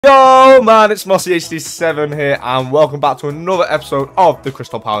Hello man, it's Mossy HD7 here and welcome back to another episode of the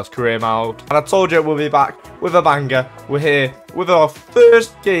Crystal Palace career mode. And I told you we'll be back with a banger. We're here with our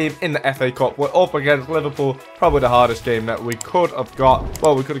first game in the FA Cup. We're up against Liverpool, probably the hardest game that we could have got.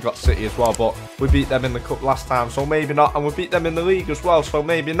 Well, we could have got City as well, but we beat them in the Cup last time, so maybe not. And we beat them in the league as well, so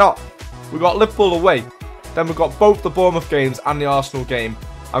maybe not. We got Liverpool away. Then we've got both the Bournemouth games and the Arsenal game.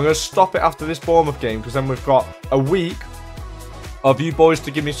 I'm going to stop it after this Bournemouth game because then we've got a week of you boys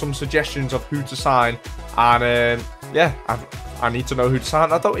to give me some suggestions of who to sign. And yeah, I need to know who to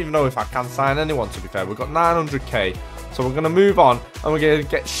sign. I don't even know if I can sign anyone, to be fair. We've got 900k. So we're going to move on and we're going to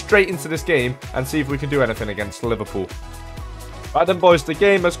get straight into this game and see if we can do anything against Liverpool. Right then boys, the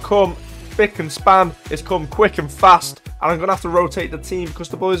game has come thick and span. It's come quick and fast. And I'm going to have to rotate the team because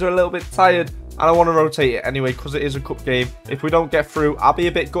the boys are a little bit tired. And I want to rotate it anyway because it is a cup game. If we don't get through, I'll be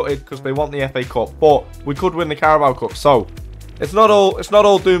a bit gutted because they want the FA Cup. But we could win the Carabao Cup. So it's not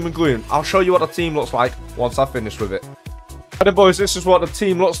all doom and gloom. I'll show you what the team looks like once I finish with it. Right then boys, this is what the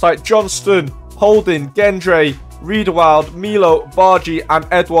team looks like. Johnston, Holding, Gendre, Riedewald, Milo, Bargi and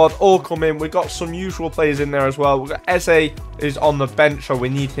Edward all come in. We've got some usual players in there as well. We've got Eze is on the bench, so we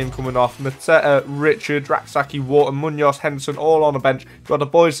need him coming off. Mateta, Richard, Raksaki, Wharton, Munoz, Henderson all on the bench. We've got the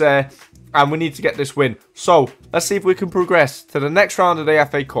boys there and we need to get this win. So let's see if we can progress to the next round of the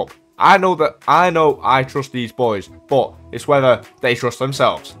FA Cup. I know I trust these boys, but it's whether they trust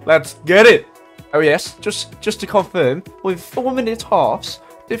themselves. Let's get it. Oh yes, just to confirm, with 4-minute halves,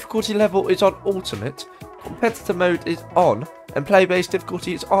 difficulty level is on ultimate, competitor mode is on, and play-based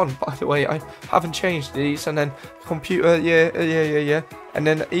difficulty is on. By the way, I haven't changed these. And then computer, yeah. And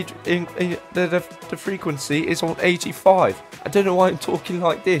then the frequency is on 85. I don't know why I'm talking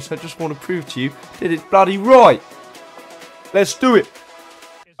like this. I just want to prove to you that it's bloody right. Let's do it.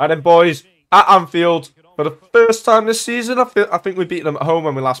 And then boys, at Anfield, for the first time this season, I think we beat them at home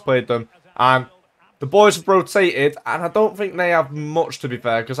when we last played them. And the boys have rotated, and I don't think they have much, to be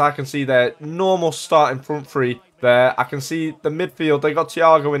fair, because I can see their normal starting front three there. I can see the midfield. They got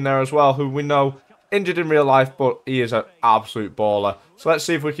Thiago in there as well, who we know injured in real life, but he is an absolute baller. So let's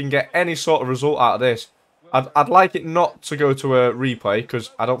see if we can get any sort of result out of this. I'd like it not to go to a replay,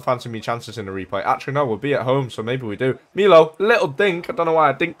 because I don't fancy me chances in a replay. Actually, no, we'll be at home, so maybe we do. Milo, little dink. I don't know why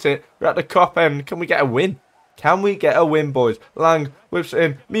I dinked it. We're at the Cop end. Can we get a win? Can we get a win, boys? Lang whips it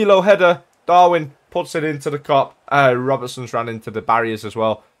in. Milo header. Darwin puts it into the Cop. Robertson's ran into the barriers as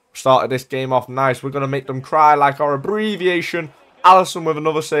well. Started this game off nice. We're going to make them cry like our abbreviation. Allison with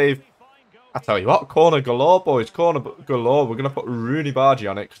another save. I tell you what, corner galore, boys. Corner galore. We're going to put Rooney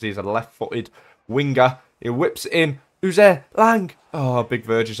Bargi on it because he's a left-footed winger. He whips it in. Who's there? Lang. Oh, big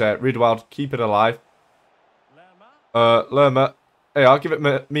Verge is there. Riedewald, keep it alive. Lerma. Hey, I'll give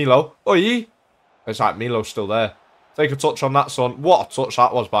it Milo. Oi. It's like Milo's still there. Take a touch on that, son. What a touch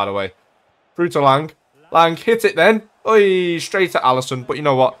that was, by the way. Through to Lang. Lang, hit it then. Oi, straight at Allison. But you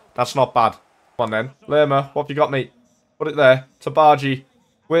know what? That's not bad. Come on then. Lerma, what have you got, mate? Put it there. To Bargi.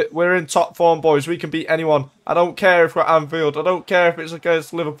 We're in top form, boys. We can beat anyone. I don't care if we're at Anfield. I don't care if it's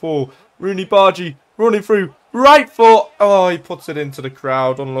against Liverpool. Rooney Bargi running through. Right foot. Oh, he puts it into the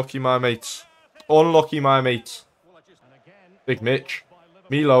crowd. Unlucky, my mates. Unlucky, my mates. Big Mitch.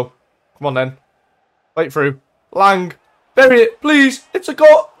 Milo. Come on, then. Right through. Lang. Bury it, please. It's a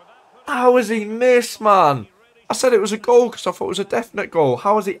goal. How has he missed, man? I said it was a goal because I thought it was a definite goal.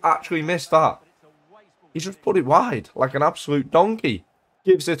 How has he actually missed that? He just put it wide like an absolute donkey.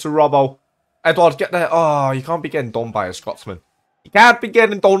 Gives it to Robbo. Edward, get there. Oh, you can't be getting done by a Scotsman. You can't be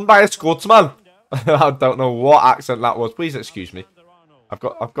getting done by a Scotsman. I don't know what accent that was. Please excuse me. I've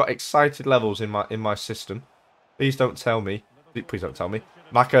got excited levels in my system. Please don't tell me. Please don't tell me.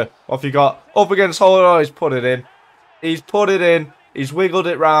 Maka, what have you got? Up against Holland. Oh, he's put it in. He's put it in. He's wiggled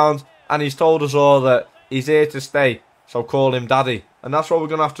it round. And he's told us all that he's here to stay. So call him daddy. And that's what we're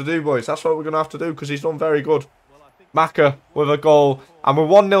going to have to do, boys. That's what we're going to have to do because he's done very good. Maka with a goal. And we're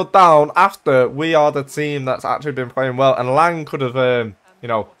 1-0 down after we are the team that's actually been playing well. And Lang could have,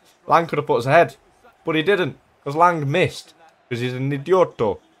 Lang could have put us ahead. But he didn't. Because Lang missed. Because he's an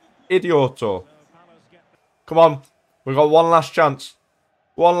idioto. Idioto. Come on. We've got one last chance.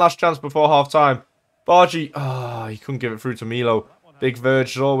 One last chance before half-time. Bargi. Oh, he couldn't give it through to Milo. Big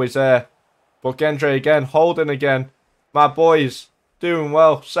Verge is always there. But Gendre again. Holding again. My boys. Doing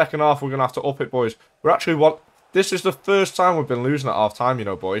well. Second half, we're going to have to up it, boys. We're actually... This is the first time we've been losing at half-time, you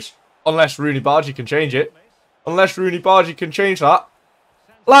know, boys. Unless Rooney Bargi can change it. Unless Rooney Bargi can change that.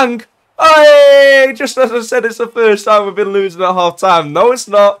 Lang. Hey! Just as I said, it's the first time we've been losing at half-time. No, it's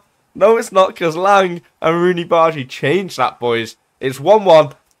not. No, it's not, because Lang and Rooney Bargi changed that, boys. It's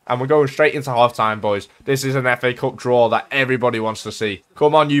 1-1. And we're going straight into half-time, boys. This is an FA Cup draw that everybody wants to see.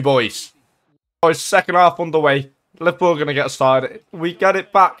 Come on, you boys. Boys, second half underway. Liverpool are going to get started. We get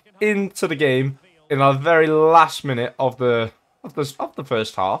it back into the game in the very last minute of the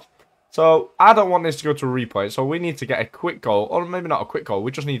first half. So, I don't want this to go to a replay. So, we need to get a quick goal. Or maybe not a quick goal.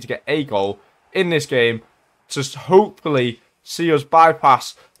 We just need to get a goal in this game to hopefully see us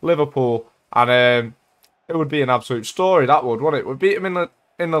bypass Liverpool. And it would be an absolute story, that would, wouldn't it? We'd beat them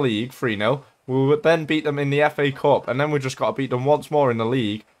in the league, 3-0. We would then beat them in the FA Cup. And then we just got to beat them once more in the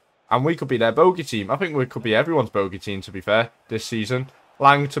league. And we could be their bogey team. I think we could be everyone's bogey team, to be fair, this season.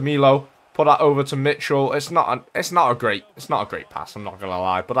 Lang to Milo. Put that over to Mitchell. It's not a great pass, I'm not going to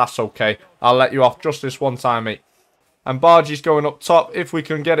lie. But that's okay. I'll let you off just this one time, mate. And Bargie's going up top. If we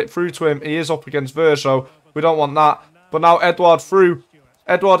can get it through to him, he is up against Verso. We don't want that. But now Edouard through.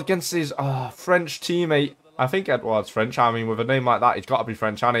 Edouard against his French teammate. I think Edouard's French. I mean, with a name like that, he's got to be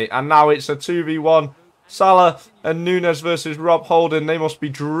French, hasn't he? And now it's a 2v1. Salah and Nunes versus Rob Holding. They must be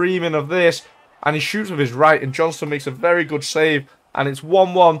dreaming of this. And he shoots with his right. And Johnson makes a very good save. And it's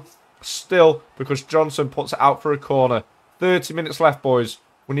 1-1 still because Johnson puts it out for a corner. 30 minutes left, boys.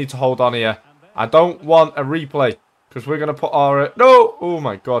 We need to hold on here. I don't want a replay because we're going to put our... no! Oh,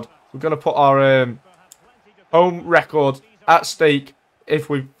 my God. We're going to put our home record at stake if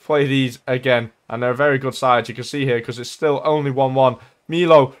we play these again. And they're a very good side. You can see here because it's still only 1-1.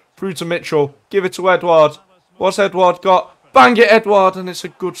 Milo through to Mitchell. Give it to Edouard. What's Edouard got? Bang it, Edouard. And it's a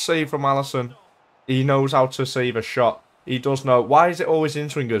good save from Alisson. He knows how to save a shot. He does know. Why is it always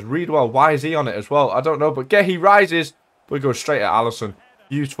entering us? Readwell, why is he on it as well? I don't know. But Gehi rises. We go straight at Alisson.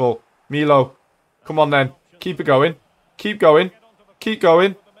 Beautiful. Milo. Come on then. Keep it going. Keep going. Keep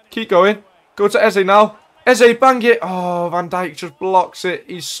going. Keep going. Go to Eze now. Eze, bang it. Oh, Van Dijk just blocks it.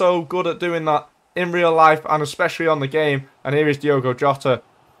 He's so good at doing that in real life and especially on the game. And here is Diogo Jota.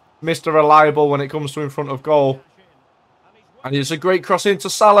 Mr. Reliable when it comes to in front of goal. And it's a great cross into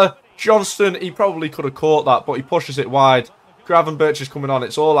Salah. Johnston, he probably could have caught that, but he pushes it wide. Gravenberch is coming on.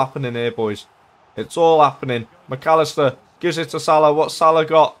 It's all happening here, boys. It's all happening. McAllister gives it to Salah. What's Salah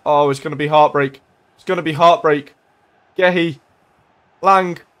got? Oh, it's going to be heartbreak. It's going to be heartbreak. Gehi.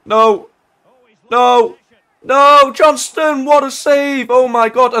 Lang. No. No. No. Johnston, what a save. Oh, my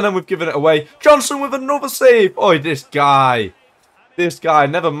God. And then we've given it away. Johnson with another save. Oh, this guy. This guy.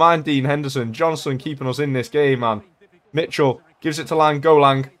 Never mind Dean Henderson. Johnson keeping us in this game, man. Mitchell gives it to Lang. Go,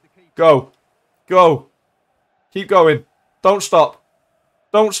 Lang. Go. Go. Keep going. Don't stop.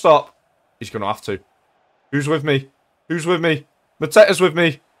 Don't stop. He's going to have to. Who's with me? Who's with me? Mateta's with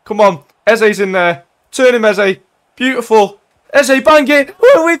me. Come on. Eze's in there. Turn him, Eze. Beautiful. Eze, bang it.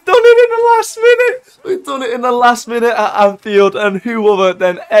 Oh, we've done it in the last minute. We've done it in the last minute at Anfield. And who other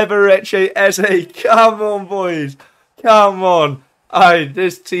than Eberechi Eze? Come on, boys. Come on.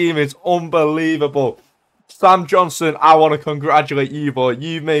 This team is unbelievable. Sam Johnson, I want to congratulate you, boy.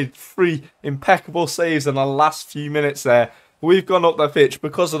 You made 3 impeccable saves in the last few minutes there. We've gone up the pitch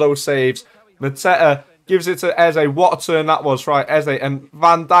because of those saves. Mateta gives it to Eze. What a turn that was, right, Eze. And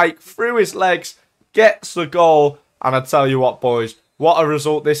Van Dijk, through his legs, gets the goal. And I tell you what, boys, what a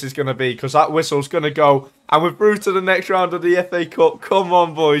result this is going to be because that whistle's going to go. And we're through to the next round of the FA Cup. Come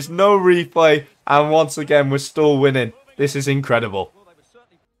on, boys. No replay. And once again, we're still winning. This is incredible.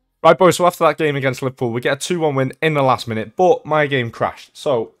 Right, boys, so after that game against Liverpool, we get a 2-1 win in the last minute, but my game crashed.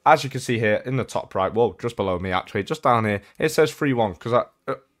 So, as you can see here in the top right, well, just below me, actually, just down here, it says 3-1, because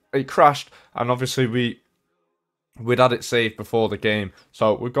it crashed, and obviously we'd had it saved before the game.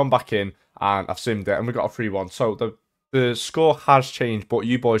 So, we've gone back in, and I've simmed it, and we got a 3-1. So, the score has changed, but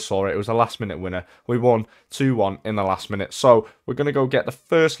you boys saw it. It was a last-minute winner. We won 2-1 in the last minute. So, we're going to go get the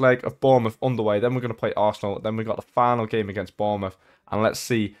first leg of Bournemouth underway, then we're going to play Arsenal, then we've got the final game against Bournemouth, and let's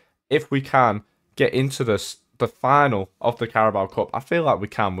see if we can get into the final of the Carabao Cup. I feel like we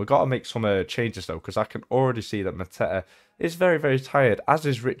can. We've got to make some changes, though, because I can already see that Mateta is very, very tired, as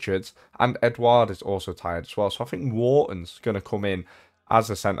is Richards, and Edouard is also tired as well. So I think Wharton's going to come in as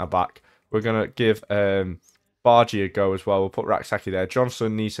a centre-back. We're going to give Bargy a go as well. We'll put Raksaki there.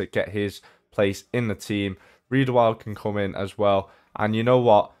 Johnson needs to get his place in the team. Riedewald can come in as well. And you know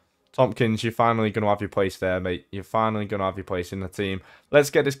what? Tompkins, you're finally going to have your place there, mate. You're finally going to have your place in the team. Let's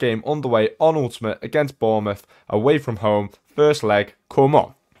get this game underway on Ultimate against Bournemouth, away from home. First leg, come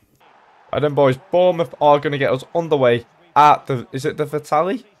on. Right then, boys, Bournemouth are going to get us underway at the... Is it the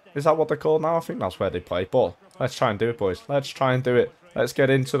Vitali? Is that what they're called now? I think that's where they play. But let's try and do it, boys. Let's try and do it. Let's get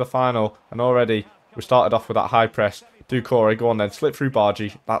into the final. And already, we started off with that high press. Doucouré, go on then. Slip through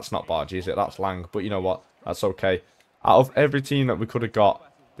Bargy. That's not Bargy, is it? That's Lang. But you know what? That's okay. Out of every team that we could have got,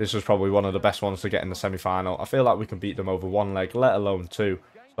 this was probably one of the best ones to get in the semi-final. I feel like we can beat them over one leg, let alone 2.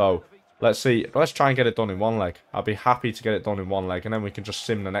 So, let's see. Let's try and get it done in one leg. I'll be happy to get it done in one leg, and then we can just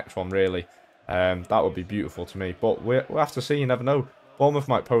sim the next one, really. That would be beautiful to me. But we'll have to see. You never know. Bournemouth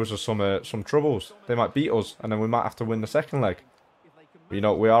might pose us some troubles. They might beat us, and then we might have to win the second leg. But, you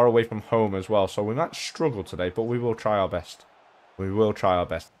know, we are away from home as well, so we might struggle today, but we will try our best. We will try our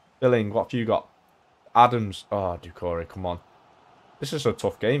best. Billing, what have you got? Adams. Oh, Doucouré, come on. This is a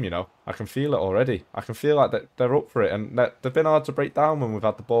tough game, you know. I can feel it already. I can feel like they're up for it. And they've been hard to break down when we've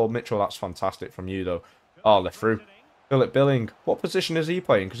had the ball. Mitchell, that's fantastic from you, though. Oh, they're through. Philip Billing. What position is he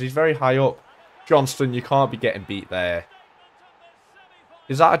playing? Because he's very high up. Johnston, you can't be getting beat there.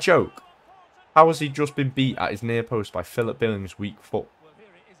 Is that a joke? How has he just been beat at his near post by Philip Billing's weak foot?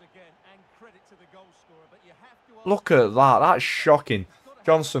 Look at that. That's shocking.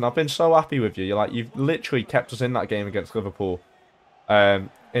 Johnston, I've been so happy with you. You've literally kept us in that game against Liverpool. In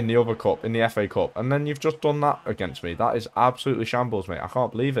the other cup, in the FA Cup, and then you've just done that against me. That is absolutely shambles, mate. I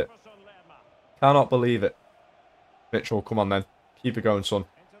can't believe it. Cannot believe it. Mitchell, come on then. Keep it going, son.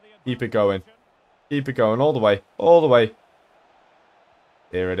 Keep it going. Keep it going all the way. All the way.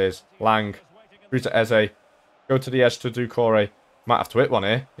 Here it is. Lang. Through to Eze. Go to the edge to Doucouré. Might have to hit one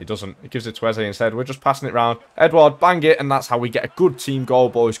here. He doesn't. He gives it to Eze instead. We're just passing it round. Edouard, bang it, and that's how we get a good team goal,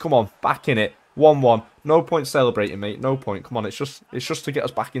 boys. Come on, back in it. 1-1. No point celebrating, mate. No point. Come on, it's just to get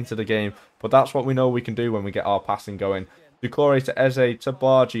us back into the game. But that's what we know we can do when we get our passing going. Doucouré to Eze, to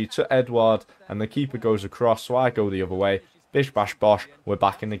Bargy, to Edouard, and the keeper goes across, so I go the other way. Bish, bash, bosh. We're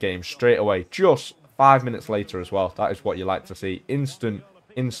back in the game straight away. Just 5 minutes later as well. That is what you like to see. Instant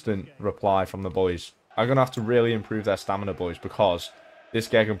reply from the boys. I'm going to have to really improve their stamina, boys, because this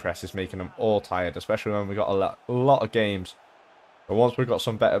gegenpress is making them all tired, especially when we got a lot of games. But once we've got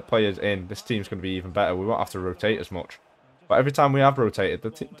some better players in, this team's going to be even better. We won't have to rotate as much. But every time we have rotated,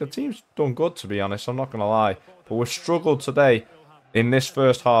 the team's done good, to be honest. I'm not going to lie. But we've struggled today in this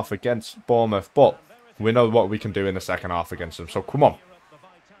first half against Bournemouth. But we know what we can do in the second half against them. So come on.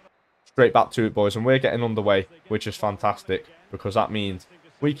 Straight back to it, boys. And we're getting underway, which is fantastic. Because that means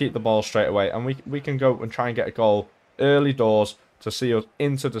we keep the ball straight away. And we can go and try and get a goal early doors to see us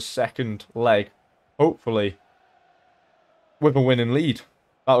into the second leg. Hopefully with a winning lead.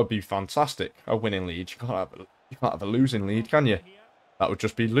 That would be fantastic. A winning lead. You can't have a losing lead, can you? That would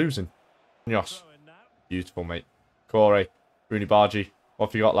just be losing. Yes. Beautiful, mate. Corey. Rooney Bargy. What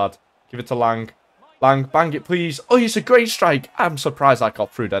have you got, lad? Give it to Lang. Lang, bang it, please. Oh, it's a great strike. I'm surprised that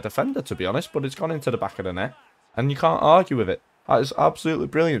got through their defender, to be honest. But it's gone into the back of the net. And you can't argue with it. That is absolutely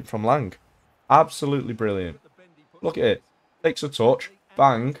brilliant from Lang. Absolutely brilliant. Look at it. Takes a touch.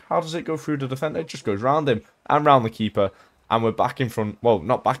 Bang. How does it go through the defender? It just goes round him and round the keeper. And we're back in front. Well,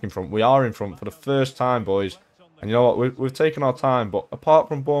 not back in front. We are in front for the first time, boys. And you know what? We've taken our time. But apart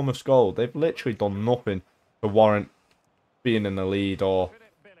from Bournemouth's goal, they've literally done nothing to warrant being in the lead or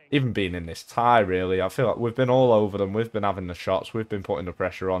even being in this tie, really. I feel like we've been all over them. We've been having the shots. We've been putting the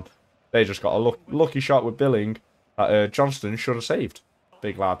pressure on. They just got a lucky shot with Billing that Johnston should have saved.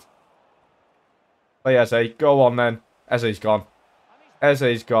 Big lad. Play Eze. Go on, then. Eze's gone.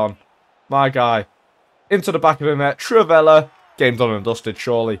 Eze's gone. My guy. Into the back of the net. Travella. Game done and dusted,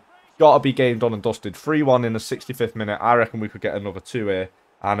 surely. Got to be game done and dusted. 3-1 in the 65th minute. I reckon we could get another 2 here.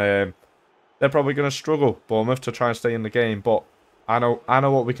 And they're probably going to struggle, Bournemouth, to try and stay in the game. But I know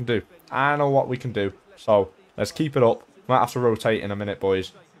what we can do. I know what we can do. So let's keep it up. Might have to rotate in a minute,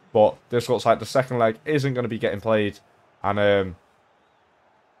 boys. But this looks like the second leg isn't going to be getting played. And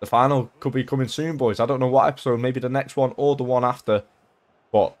the final could be coming soon, boys. I don't know what episode. Maybe the next one or the one after.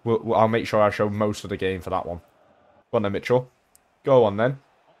 But I'll make sure I show most of the game for that one. Go on then, Mitchell. Go on then.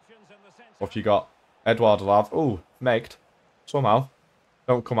 What have you got? Edouard Lav. Oh, Megged. Somehow.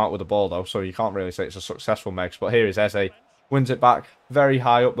 Don't come out with the ball, though, so you can't really say it's a successful Megs. But here is Eze. Wins it back. Very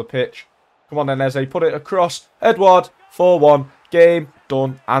high up the pitch. Come on then, Eze. Put it across. Edouard. 4-1. Game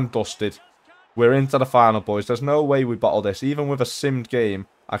done and dusted. We're into the final, boys. There's no way we bottle this. Even with a simmed game,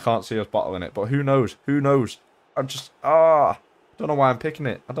 I can't see us bottling it. But who knows? Who knows? I'm just... I don't know why I'm picking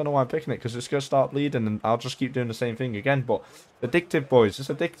it. I don't know why I'm picking it, because it's going to start bleeding and I'll just keep doing the same thing again. But addictive, boys. It's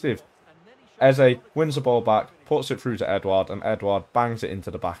addictive. Eze wins the ball back, puts it through to Edouard, and Edouard bangs it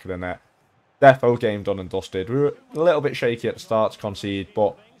into the back of the net. Defo game done and dusted. We were a little bit shaky at the start to concede,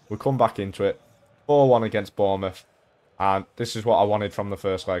 but we come back into it. 4-1 against Bournemouth. And this is what I wanted from the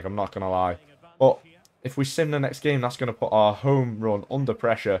first leg, I'm not going to lie. But if we sim the next game, that's going to put our home run under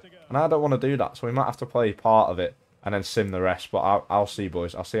pressure. And I don't want to do that, so we might have to play part of it and then sim the rest. But I'll see,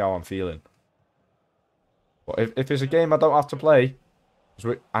 boys. I'll see how I'm feeling. But if it's a game I don't have to play,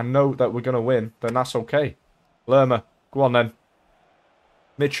 I know that we're going to win, then that's okay. Lerma, go on then.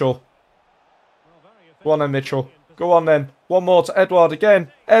 Mitchell. Go on then, Mitchell. Go on then. One more to Edward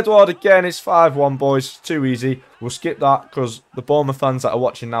again. Edward again. It's 5-1, boys. Too easy. We'll skip that because the Bournemouth fans that are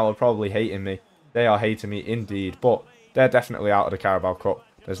watching now are probably hating me. They are hating me indeed. But they're definitely out of the Carabao Cup.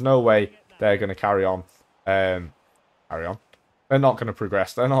 There's no way they're going to carry on. They're not going to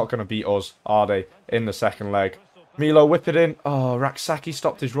progress. They're not going to beat us, are they, in the second leg. Milo, whip it in. Oh, Raksaki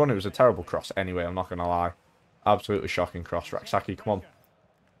stopped his run. It was a terrible cross anyway, I'm not going to lie. Absolutely shocking cross. Raksaki, come on.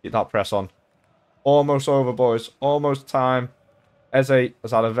 Get that press on. Almost over, boys. Almost time. Eze has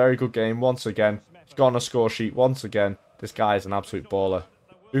had a very good game once again. He's got on a score sheet once again. This guy is an absolute baller.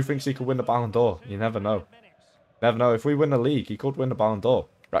 Who thinks he could win the Ballon d'Or? You never know. Never know. If we win the league, he could win the Ballon d'Or.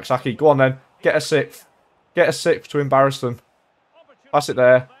 Raksaki, go on then. Get a sixth. Get a sixth to embarrass them. Pass it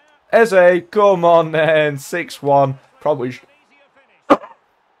there. Eze, come on then. 6-1. Probably shouldn't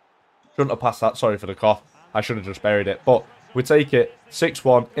have passed that. Sorry for the cough. I should have just buried it. But we take it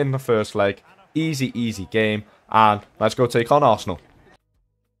 6-1 in the first leg. Easy, easy game. And let's go take on Arsenal.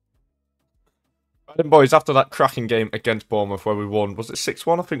 Then, boys, after that cracking game against Bournemouth where we won, was it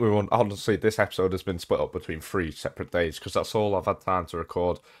 6-1? I think we won. Honestly, this episode has been split up between 3 separate days because that's all I've had time to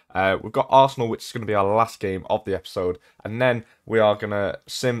record. We've got Arsenal, which is going to be our last game of the episode. And then we are going to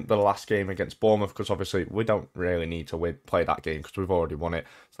sim the last game against Bournemouth because obviously we don't really need to play that game because we've already won it.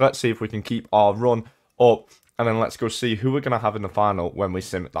 So let's see if we can keep our run up. And then let's go see who we're going to have in the final when we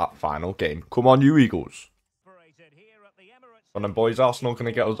sim that final game. Come on, you Eagles. And then, boys, Arsenal going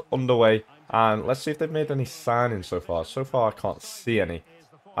to get us underway. And let's see if they've made any signings so far. So far, I can't see any.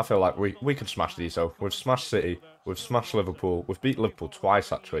 I feel like we could smash these, though. We've smashed City. We've smashed Liverpool. We've beat Liverpool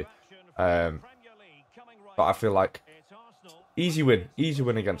twice, actually. But I feel like easy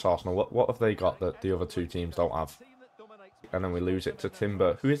win against Arsenal. What have they got that the other two teams don't have? And then we lose it to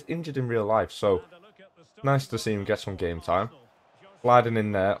Timber, who is injured in real life. So, nice to see him get some game time. Sliding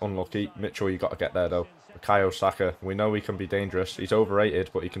in there, unlucky. Mitchell, you got to get there, though. Bukayo Saka, we know he can be dangerous. He's overrated,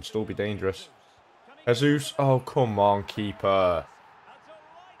 but he can still be dangerous. Jesus, oh, come on, keeper.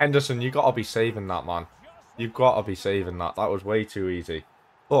 Henderson, you got to be saving that, man. You've got to be saving that. That was way too easy.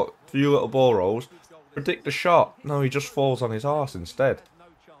 Look, few little ball rolls. Predict the shot. No, he just falls on his arse instead.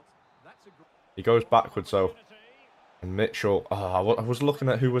 He goes backwards, though. And Mitchell, oh, I was looking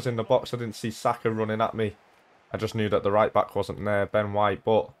at who was in the box. I didn't see Saka running at me. I just knew that the right back wasn't there, Ben White,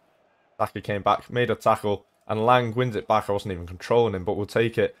 but Saka came back, made a tackle, and Lang wins it back. I wasn't even controlling him, but we'll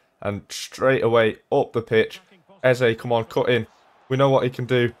take it. And straight away, up the pitch. Eze, come on, cut in. We know what he can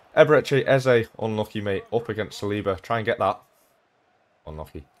do. Eberechi, Eze, unlucky, mate. Up against Saliba. Try and get that.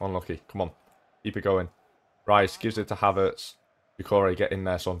 Unlucky, unlucky. Come on, keep it going. Rice gives it to Havertz. Doucouré, get in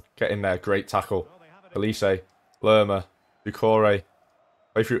there, son. Get in there, great tackle. Elise, Lerma, Doucouré.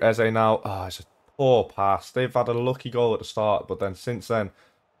 Way through Eze now. Ah, it's a poor pass. They've had a lucky goal at the start, but then since then,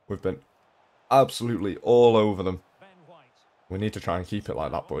 we've been absolutely all over them. We need to try and keep it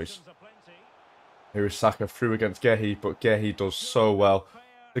like that, boys. Here is Saka through against Gehi, but Gehi does so well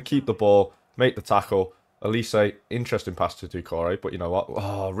to keep the ball, make the tackle. Elise, interesting pass to Doucouré, but you know what?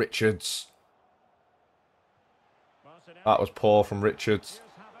 Oh, Richards. That was poor from Richards.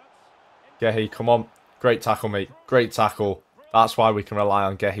 Gehi, come on. Great tackle, mate. Great tackle. That's why we can rely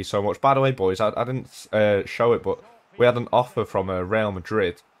on Gehi so much. By the way, boys, I didn't show it, but we had an offer from Real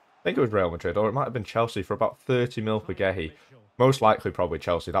Madrid. I think it was Real Madrid, or it might have been Chelsea, for about 30 mil for Gehi. Most likely probably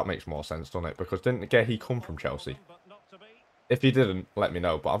Chelsea. That makes more sense, doesn't it? Because didn't Gehi come from Chelsea? If he didn't, let me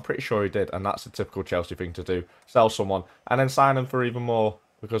know. But I'm pretty sure he did, and that's a typical Chelsea thing to do. Sell someone, and then sign them for even more,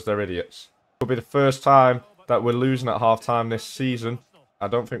 because they're idiots. It'll be the first time that we're losing at half-time this season. I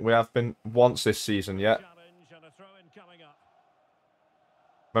don't think we have been once this season yet.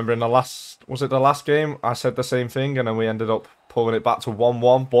 Remember in the last, was it the last game? I said the same thing and then we ended up pulling it back to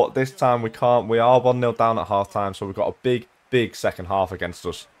 1-1. But this time we can't. We are 1-0 down at half time. So we've got a big, big second half against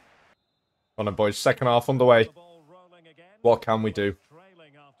us. Come on, boys. Second half underway. What can we do?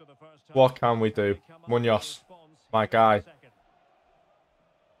 What can we do? Munoz, my guy.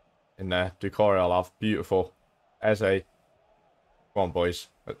 In there. Doucouré I'll have. Beautiful. Eze. Come on, boys.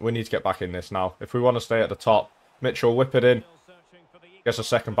 We need to get back in this now. If we want to stay at the top. Mitchell, whip it in. Gets a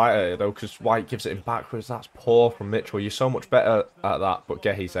second bite at it, though, because White gives it in backwards. That's poor from Mitchell. You're so much better at that. But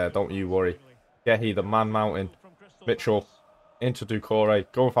Gehi's there. Don't you worry. Gehi, the man mountain. Mitchell. Into Doucouré.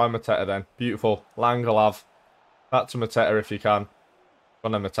 Go and find Mateta then. Beautiful. Lang will have. Back to Mateta if you can. Go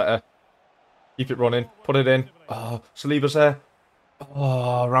on then, Mateta. Keep it running. Put it in. Oh, Saliba's there.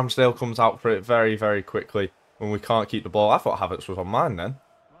 Oh, Ramsdale comes out for it very, very quickly when we can't keep the ball. I thought Havertz was on mine then.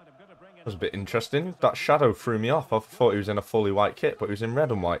 That was a bit interesting. That shadow threw me off. I thought he was in a fully white kit, but he was in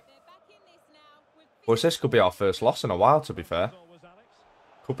red and white. Well, this could be our first loss in a while, to be fair.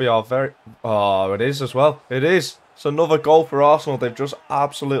 Could be our very... Oh, it is as well. It is. It's another goal for Arsenal. They've just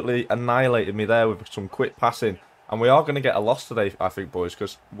absolutely annihilated me there with some quick passing. And we are going to get a loss today, I think, boys,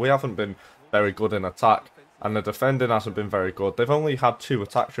 because we haven't been very good in attack. And the defending hasn't been very good. They've only had 2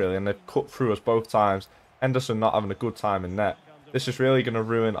 attacks, really, and they've cut through us both times. Henderson not having a good time in net. This is really going to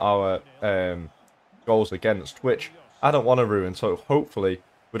ruin our goals against, which I don't want to ruin, so hopefully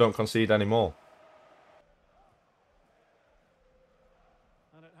we don't concede any more.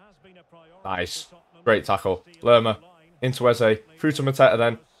 Nice. Great tackle. Lerma into Eze. Through to Mateta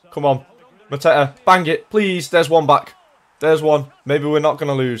then. Come on. Mateta, bang it, please. There's one back. There's one. Maybe we're not going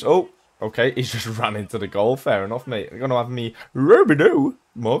to lose. Oh, okay. He's just ran into the goal. Fair enough, mate. You're going to have me Robido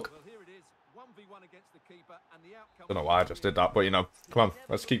mug. Don't know why I just did that, but you know. Come on.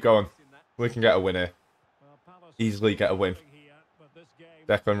 Let's keep going. We can get a win here. Easily get a win.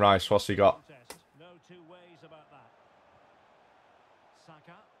 Declan Rice, what's he got?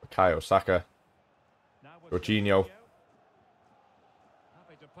 Bukayo Saka. Jorginho.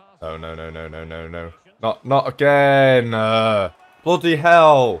 Oh, no. Not again. Bloody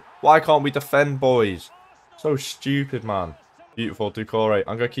hell. Why can't we defend, boys? So stupid, man. Beautiful, Doucouré.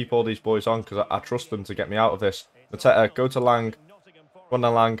 I'm going to keep all these boys on because I trust them to get me out of this. Mateta, go to Lang. Run to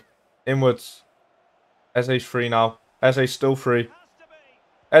Lang. Inwards. Eze's free now. Eze's still free.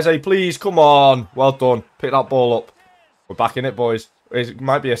 Eze, please, come on. Well done. Pick that ball up. We're back in it, boys. It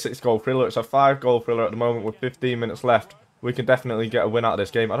might be a 6-goal thriller. It's a 5-goal thriller at the moment with 15 minutes left. We can definitely get a win out of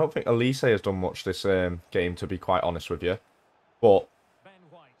this game. I don't think Elise has done much this game, to be quite honest with you. But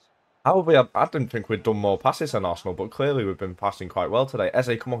how have we? I didn't think we'd done more passes than Arsenal, but clearly we've been passing quite well today.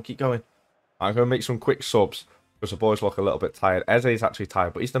 Eze, come on, keep going. I'm going to make some quick subs because the boys look a little bit tired. Eze's actually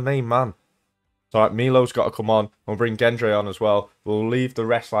tired, but he's the main man. So Milo's got to come on. We'll bring Gendre on as well. We'll leave the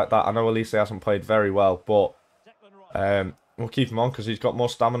rest like that. I know Elise hasn't played very well, but we'll keep him on because he's got more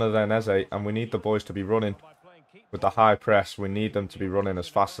stamina than Eze, and we need the boys to be running. With the high press, we need them to be running as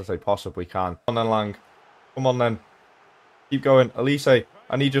fast as they possibly can. Come on then, Lang. Come on then. Keep going. Elise,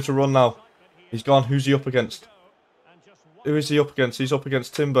 I need you to run now. He's gone. Who's he up against? Who is he up against? He's up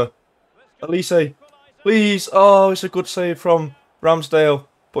against Timber. Elise, please. Oh, it's a good save from Ramsdale,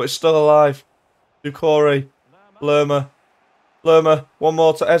 but it's still alive. Doucouré. Lerma. One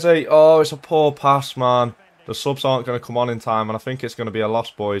more to Eze. Oh, it's a poor pass, man. The subs aren't going to come on in time, and I think it's going to be a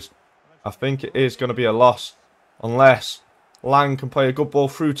loss, boys. I think it is going to be a loss. Unless Lang can play a good ball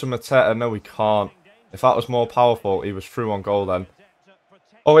through to Mateta. No, he can't. If that was more powerful, he was through on goal then.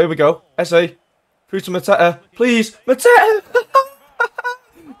 Oh, here we go. Eze. Through to Mateta. Please. Mateta!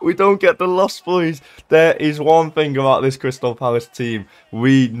 We don't get the loss, boys. There is one thing about this Crystal Palace team.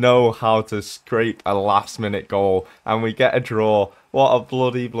 We know how to scrape a last-minute goal. And we get a draw. What a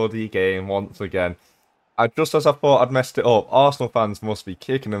bloody game once again. Just as I thought I'd messed it up, Arsenal fans must be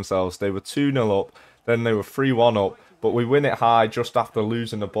kicking themselves. They were 2-0 up. Then they were 3-1 up. But we win it high just after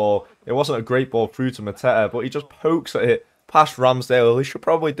losing the ball. It wasn't a great ball through to Mateta, but he just pokes at it past Ramsdale. He should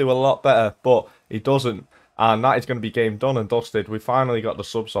probably do a lot better, but he doesn't. And that is going to be game done and dusted. We finally got the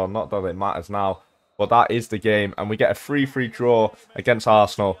subs on. Not that it matters now, but that is the game. And we get a 3-3 draw against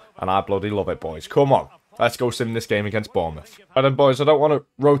Arsenal. And I bloody love it, boys. Come on. Let's go sim this game against Bournemouth. And then, boys, I don't want to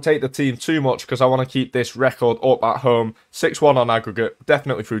rotate the team too much because I want to keep this record up at home. 6-1 on aggregate.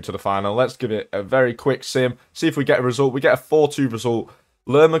 Definitely through to the final. Let's give it a very quick sim. See if we get a result. We get a 4-2 result.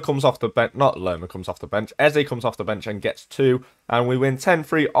 Lerma comes off the bench. Not Lerma comes off the bench. Eze comes off the bench and gets 2. And we win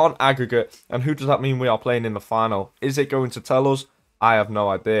 10-3 on aggregate. And who does that mean we are playing in the final? Is it going to tell us? I have no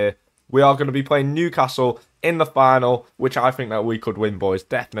idea. We are going to be playing Newcastle in the final, which I think that we could win, boys.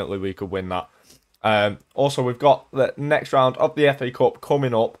 Definitely we could win that. Also, we've got the next round of the FA Cup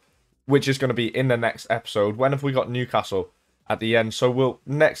coming up, which is going to be in the next episode. When have we got Newcastle at the end? So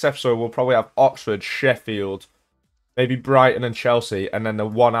next episode, we'll probably have Oxford, Sheffield, maybe Brighton and Chelsea. And then the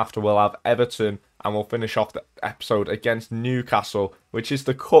one after, we'll have Everton. And we'll finish off the episode against Newcastle, which is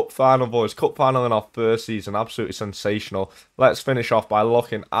the Cup final, boys. Cup final in our first season. Absolutely sensational. Let's finish off by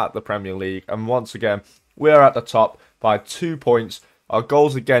looking at the Premier League. And once again, we are at the top by 2 points. Our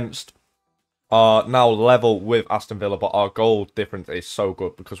goals against are now level with Aston Villa, but our goal difference is so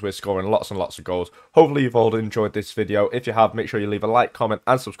good because we're scoring lots and lots of goals. Hopefully you've all enjoyed this video. If you have, make sure you leave a like, comment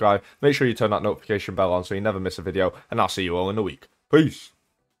and subscribe. Make sure you turn that notification bell on so you never miss a video, and I'll see you all in a week. Peace.